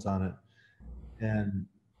consultants on it. And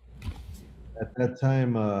at that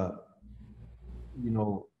time, you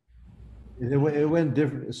know, it went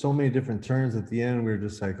different, so many different turns. At the end, we were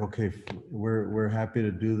just like, okay, we're happy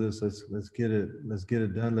to do this. Let's get it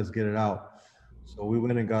done. Let's get it out. So we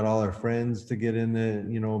went and got all our friends to get in the,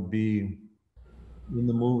 be in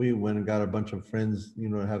the movie. Went and got a bunch of friends,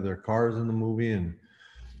 to have their cars in the movie, and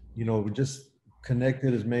we just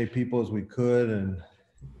connected as many people as we could, and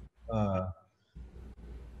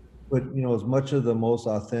put as much of the most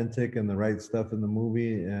authentic and the right stuff in the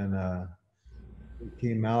movie, and it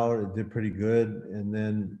came out. It did pretty good, and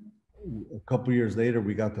then a couple years later,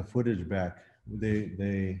 we got the footage back.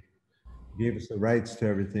 They gave us the rights to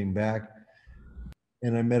everything back.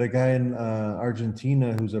 And I met a guy in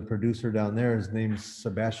Argentina who's a producer down there. His name's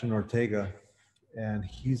Sebastian Ortega, and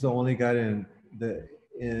he's the only guy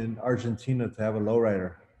in Argentina to have a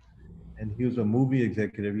lowrider. And he was a movie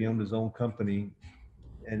executive. He owned his own company,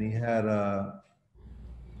 and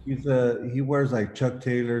he wears like Chuck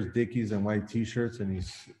Taylors, Dickies, and white T-shirts, and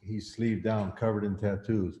he's sleeved down, covered in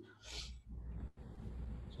tattoos.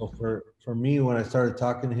 So for me, when I started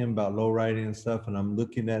talking to him about lowriding and stuff, and I'm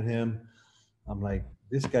looking at him, I'm like,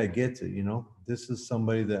 this guy gets it, This is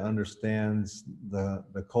somebody that understands the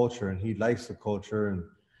culture, and he likes the culture, and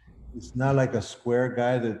it's not like a square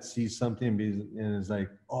guy that sees something and is like,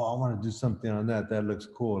 oh, I want to do something on that. That looks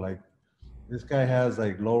cool. Like, this guy has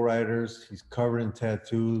like lowriders. He's covered in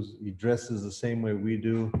tattoos. He dresses the same way we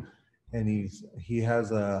do, and he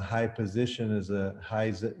has a high position as a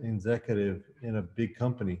high executive in a big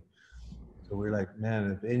company. So we're like,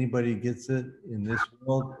 man, if anybody gets it in this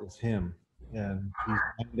world, it's him. And he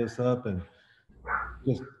signed us up, and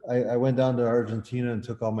just I went down to Argentina and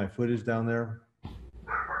took all my footage down there,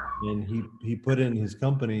 and he put in his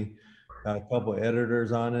company, got a couple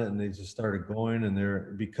editors on it, and they just started going.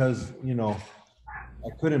 And because I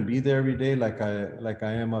couldn't be there every day like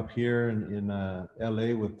I am up here in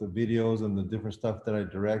LA with the videos and the different stuff that I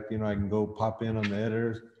direct. I can go pop in on the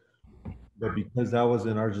editors, but because I was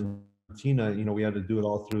in Argentina, we had to do it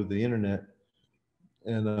all through the internet.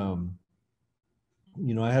 And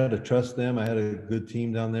I had to trust them. I had a good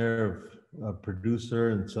team down there of a producer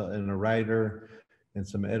and a writer and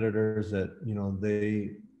some editors that,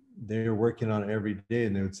 they were working on it every day,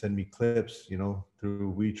 and they would send me clips,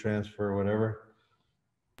 through WeTransfer or whatever,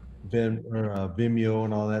 Vimeo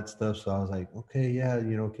and all that stuff. So I was like, okay, yeah,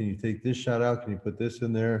 can you take this shot out? Can you put this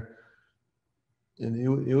in there? And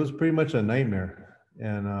it was pretty much a nightmare.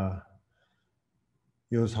 And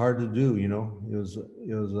it was hard to do,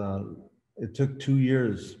 it took 2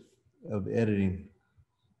 years of editing.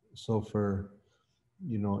 So for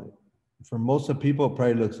most of the people, it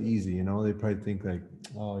probably looks easy. They probably think like,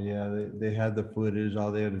 oh yeah, they had the footage.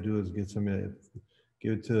 All they had to do is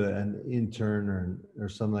give it to an intern or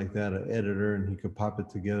something like that, an editor, and he could pop it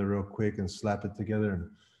together real quick and slap it together and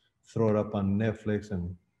throw it up on Netflix.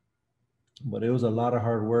 But it was a lot of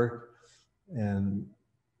hard work and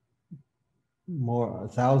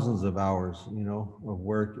thousands of hours, of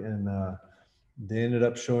work. And they ended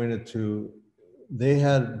up showing it they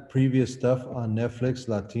had previous stuff on Netflix,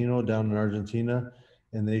 Latino, down in Argentina,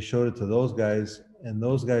 and they showed it to those guys, and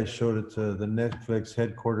those guys showed it to the Netflix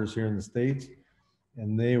headquarters here in the States.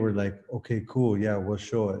 And they were like, okay, cool. Yeah, we'll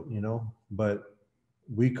show it, but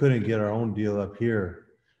we couldn't get our own deal up here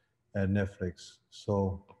at Netflix.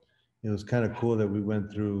 So it was kind of cool that we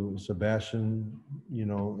went through Sebastian,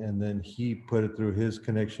 and then he put it through his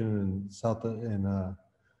connection in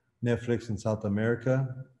Netflix in South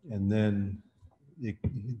America. And then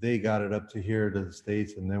they got it up to here to the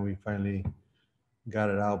States, and then we finally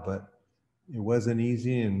got it out. But it wasn't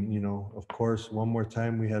easy. And, of course, one more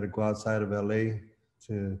time we had to go outside of LA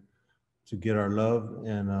to get our love.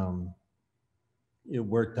 And it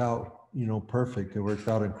worked out. perfect. It worked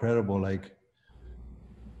out incredible. Like,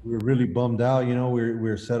 we were really bummed out. We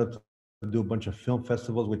were set up to do a bunch of film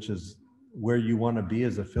festivals, which is where you want to be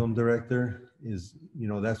as a film director. Is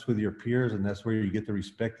that's with your peers, and that's where you get the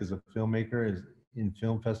respect as a filmmaker. Is in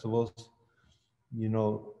film festivals.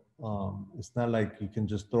 It's not like you can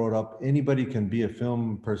just throw it up. Anybody can be a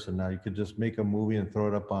film person now. You could just make a movie and throw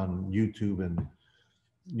it up on YouTube and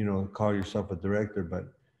call yourself a director.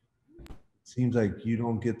 But it seems like you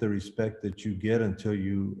don't get the respect that you get until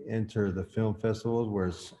you enter the film festivals, where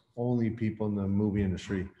it's only people in the movie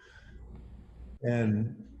industry.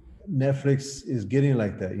 And Netflix is getting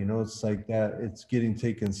like that. It's like that. It's getting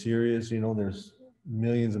taken serious. There's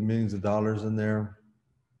millions and millions of dollars in there.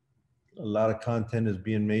 A lot of content is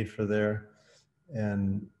being made for there.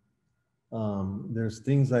 And there's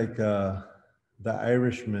things like The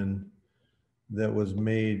Irishman that was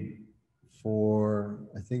made for,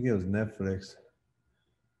 I think it was Netflix,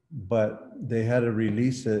 but they had to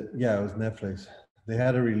release it. Yeah, it was Netflix. They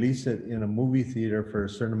had to release it in a movie theater for a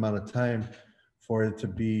certain amount of time for it to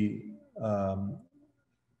be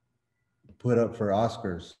put up for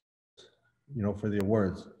Oscars, for the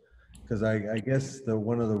awards. Because I guess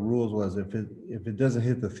one of the rules was if it doesn't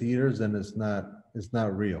hit the theaters, then it's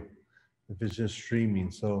not real. If it's just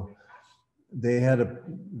streaming, so they had to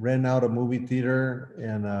rent out a movie theater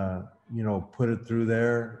and put it through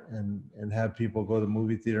there and have people go to the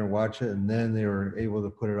movie theater and watch it, and then they were able to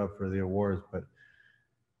put it up for the awards. But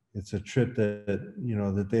it's a trip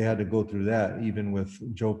that they had to go through that, even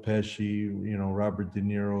with Joe Pesci, Robert De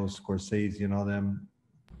Niro, Scorsese, and all them.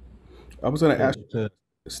 I was going to ask To,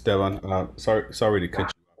 Esteban. Sorry to cut you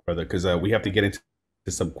off, brother, because we have to get into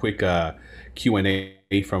some quick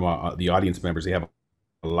Q&A from the audience members. They have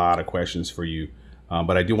a lot of questions for you,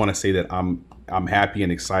 but I do want to say that I'm happy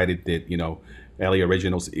and excited that LA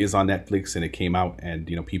Originals is on Netflix and it came out, and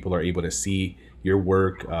people are able to see your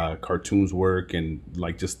work, cartoons work, and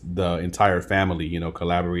like just the entire family,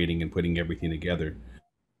 collaborating and putting everything together.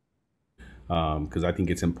 Because I think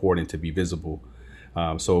it's important to be visible.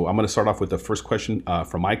 So I'm going to start off with the first question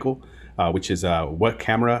from Michael, which is what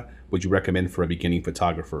camera would you recommend for a beginning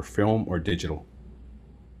photographer, film or digital?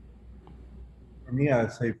 for me,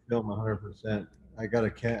 I'd say film 100%. I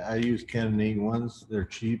use Canon A1s. They're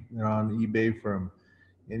cheap. They're on eBay from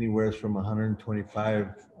anywhere from 125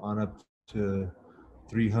 on up to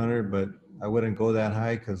 300, but I wouldn't go that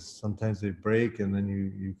high because sometimes they break and then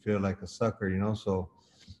you feel like a sucker. So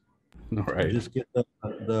All right. just get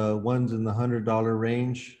the ones in the $100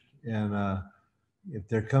 range. And if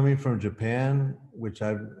they're coming from Japan, which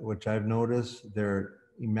I've noticed, they're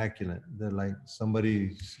immaculate. They're like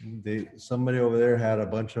somebody over there had a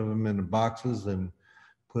bunch of them in the boxes and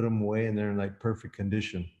put them away, and they're in like perfect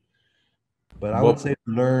condition. But I would Well, say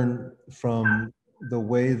learn from the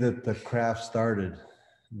way that the craft started.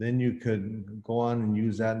 Then you could go on and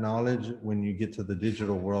use that knowledge when you get to the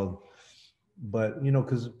digital world. But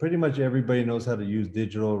because pretty much everybody knows how to use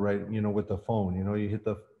digital, right? With the phone,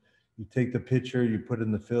 you take the picture, you put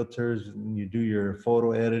in the filters, and you do your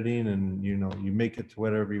photo editing, and you make it to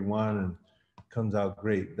whatever you want, and it comes out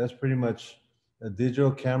great. That's pretty much a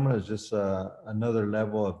digital camera is just another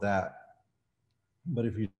level of that. But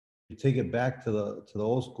if you take it back to the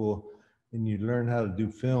old school and you learn how to do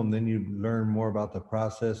film, then you learn more about the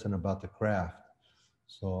process and about the craft.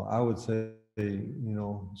 So I would say,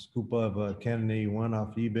 scoop up a Canon A1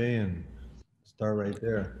 off eBay and start right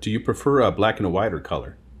there. do you prefer black and white or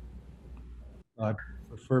color? I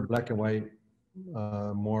prefer black and white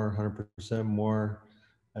more, 100% more.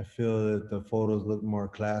 I feel that the photos look more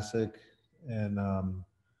classic, and I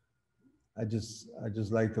just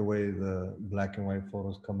like the way the black and white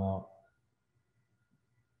photos come out.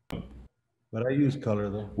 But I use color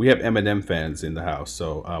though. We have Eminem fans in the house,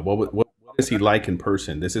 so what is he like in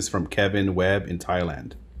person? This is from Kevin Webb in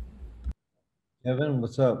Thailand. Evan,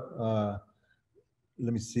 what's up?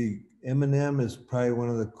 Let me see. Eminem is probably one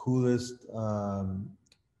of the coolest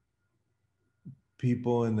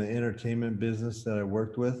people in the entertainment business that I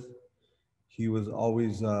worked with. He was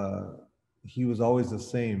always the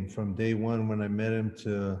same from day one when I met him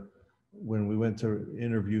to when we went to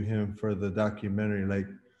interview him for the documentary. Like,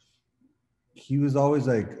 he was always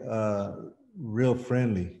like real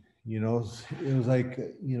friendly. It was like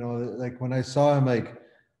like when I saw him like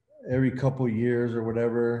every couple years or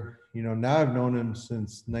whatever. Now I've known him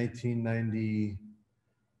since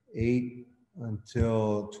 1998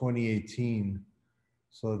 until 2018.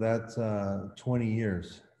 So that's 20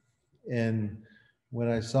 years. And when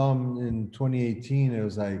I saw him in 2018, it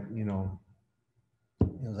was like,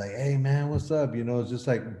 It was like, hey man, what's up? You know, it's just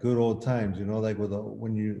like good old times, you know, like with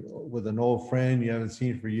an old friend you haven't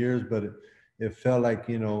seen for years, but it felt like,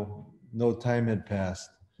 you know, no time had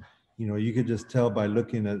passed. You know, you could just tell by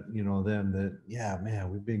looking at, you know, them that, yeah,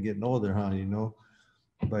 man, we've been getting older, huh? You know,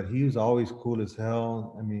 but he was always cool as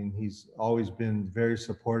hell. I mean, he's always been very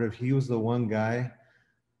supportive. He was the one guy,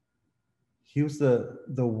 he was the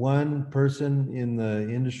one person in the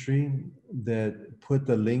industry that put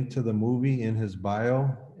the link to the movie in his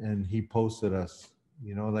bio and he posted us.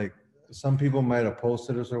 You know, like some people might have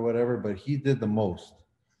posted us or whatever, but he did the most.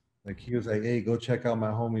 Like he was like, hey, go check out my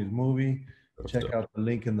homie's movie, That's check dope. out the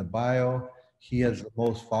link in the bio. He has the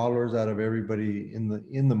most followers out of everybody in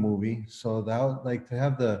the movie. So that was like to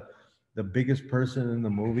have the biggest person in the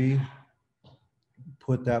movie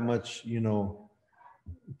put that much, you know,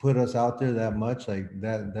 put us out there that much, like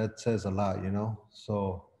that says a lot, you know.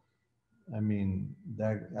 So I mean,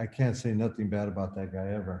 that I can't say nothing bad about that guy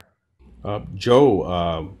ever.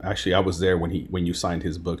 Joe, actually, I was there when you signed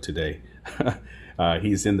his book today.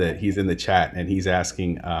 He's in the chat and he's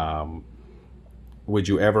asking, would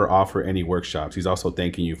you ever offer any workshops? He's also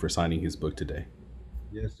thanking you for signing his book today.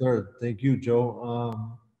 Yes, sir. Thank you,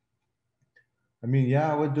 Joe. I mean,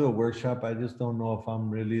 yeah, I would do a workshop. I just don't know if I'm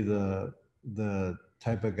really the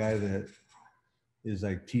type of guy that is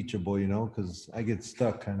like teachable, you know, because I get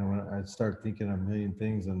stuck kind of when I start thinking a million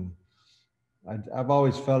things, and I've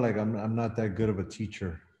always felt like I'm not that good of a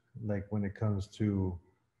teacher. Like when it comes to,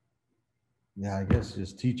 yeah, I guess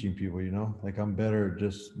just teaching people, you know, like I'm better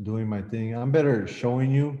just doing my thing. I'm better at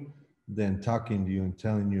showing you than talking to you and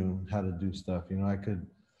telling you how to do stuff. You know, I could,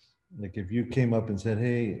 like, if you came up and said,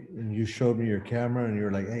 hey, and you showed me your camera and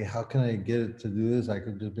you're like, hey, how can I get it to do this? I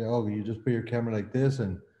could just be, oh, you just put your camera like this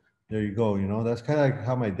and there you go. You know, that's kind of like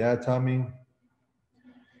how my dad taught me.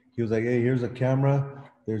 He was like, hey, here's a camera.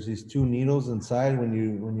 There's these two needles inside. When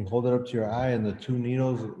you hold it up to your eye and the two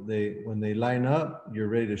needles, they when they line up, you're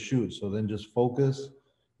ready to shoot. So then just focus,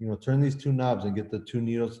 you know, turn these two knobs and get the two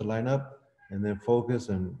needles to line up and then focus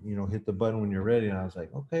and, you know, hit the button when you're ready. And I was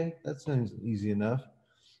like, okay, that sounds easy enough.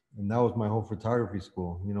 And that was my whole photography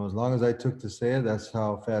school. You know, as long as I took to say it, that's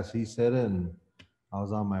how fast he said it, and I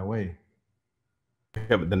was on my way.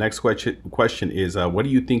 Yeah, but the next question is, what do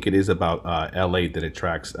you think it is about LA that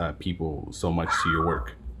attracts people so much to your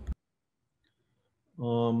work?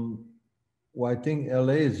 Um, well, I think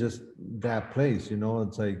LA is just that place. You know,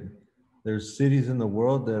 it's like there's cities in the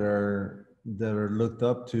world that are looked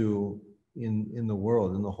up to in the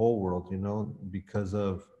world, in the whole world. You know, because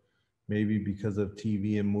of maybe because of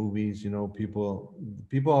TV and movies. You know, people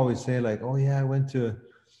always say like, oh yeah, I went to,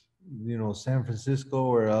 you know, San Francisco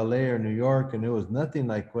or LA or New York, and it was nothing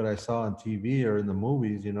like what I saw on TV or in the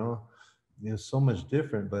movies. You know, it was so much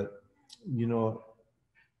different. But you know,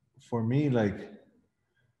 for me, like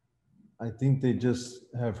I think they just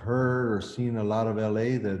have heard or seen a lot of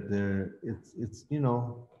LA that it's you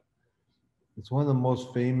know, it's one of the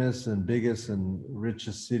most famous and biggest and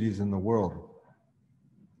richest cities in the world.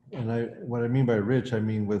 And I what I mean by rich, I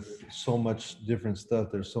mean with so much different stuff.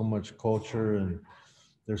 There's so much culture and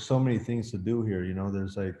there's so many things to do here. You know,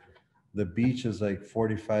 there's like the beach is like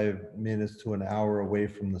 45 minutes to an hour away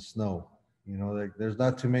from the snow. You know, like there's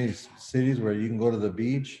not too many cities where you can go to the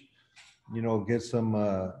beach, you know, get some,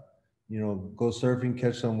 you know, go surfing,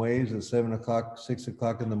 catch some waves at 7 o'clock, 6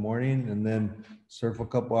 o'clock in the morning, and then surf a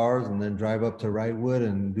couple hours and then drive up to Wrightwood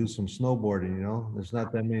and do some snowboarding. You know, there's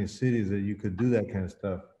not that many cities that you could do that kind of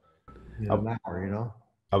stuff in I, an hour, you know?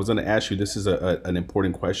 I was going to ask you. This is an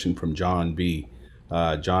important question from John B.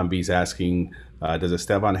 John B's asking, does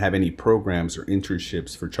Esteban have any programs or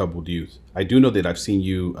internships for troubled youth? I do know that I've seen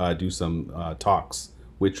you do some talks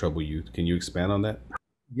with troubled youth. Can you expand on that?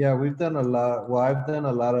 Yeah, we've done a lot. Well, I've done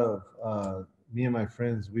a lot of, me and my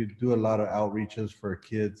friends, we do a lot of outreaches for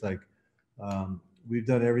kids. Like, we've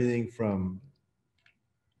done everything from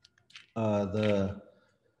uh, the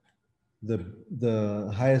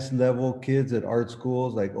the highest level kids at art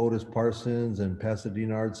schools like Otis Parsons and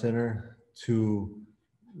Pasadena Art Center to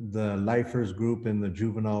the lifers group in the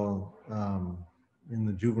juvenile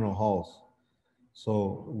halls.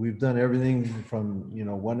 So we've done everything from, you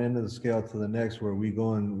know, one end of the scale to the next, where we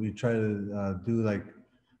go and we try to do like,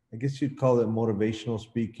 I guess you'd call it motivational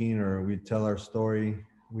speaking, or we tell our story.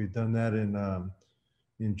 We've done that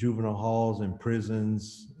in juvenile halls, in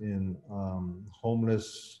prisons, in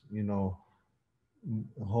homeless, you know,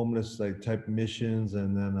 homeless like type missions,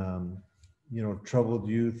 and then you know, troubled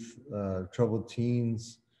youth, troubled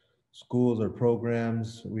teens, schools or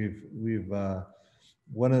programs. We've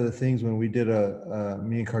one of the things when we did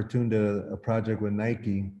me and Cartoon did a project with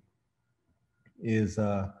Nike is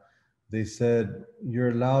they said, you're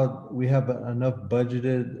allowed, we have enough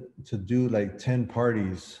budgeted to do like 10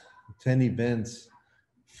 parties, 10 events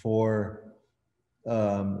for,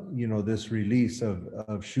 you know, this release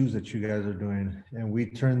of shoes that you guys are doing. And we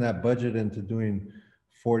turned that budget into doing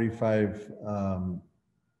 45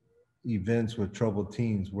 events with troubled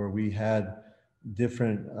teens, where we had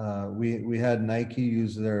different, we had Nike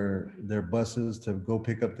use their buses to go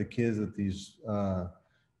pick up the kids at these,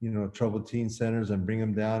 you know, troubled teen centers and bring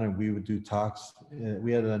them down, and we would do talks.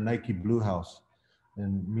 We had a Nike Blue House,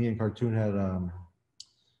 and me and Cartoon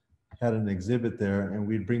had an exhibit there, and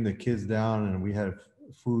we'd bring the kids down, and we had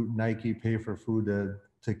food, Nike pay for food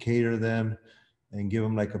to cater them and give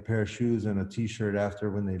them like a pair of shoes and a t-shirt after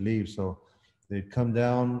when they leave. So they'd come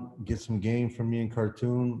down, get some game from me and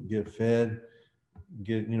Cartoon, get fed,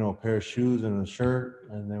 get, you know, a pair of shoes and a shirt,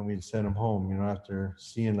 and then we'd send them home, you know, after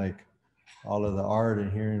seeing like all of the art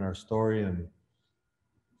and hearing our story. And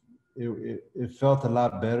it felt a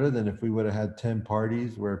lot better than if we would have had 10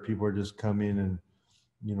 parties where people are just coming and,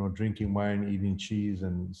 you know, drinking wine, eating cheese,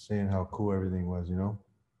 and saying how cool everything was, you know?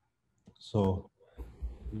 So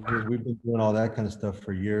we've been doing all that kind of stuff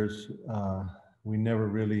for years. We never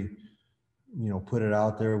really, you know, put it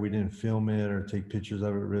out there. We didn't film it or take pictures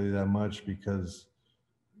of it really that much, because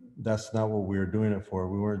that's not what we were doing it for.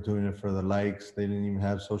 We weren't doing it for the likes. They didn't even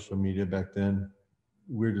have social media back then.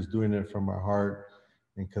 We were just doing it from our heart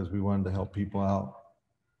and because we wanted to help people out.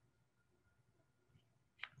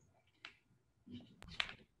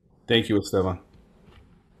 Thank you, Esteban.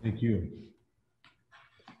 Thank you.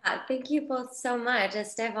 Thank you both so much,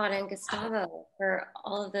 Esteban and Gustavo, for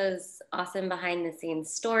all of those awesome behind the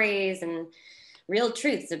scenes stories and real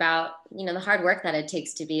truths about, you know, the hard work that it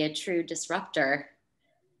takes to be a true disruptor.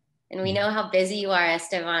 And we know how busy you are,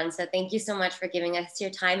 Esteban, so thank you so much for giving us your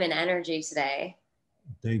time and energy today.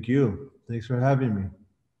 Thank you. Thanks for having me.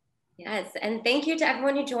 Yes, and thank you to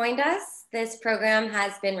everyone who joined us. This program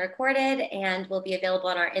has been recorded and will be available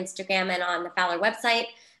on our Instagram and on the Fowler website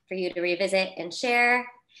for you to revisit and share.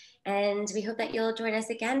 And we hope that you'll join us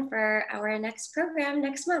again for our next program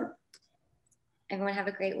next month. Everyone have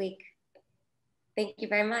a great week. Thank you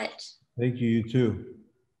very much. Thank you, you too.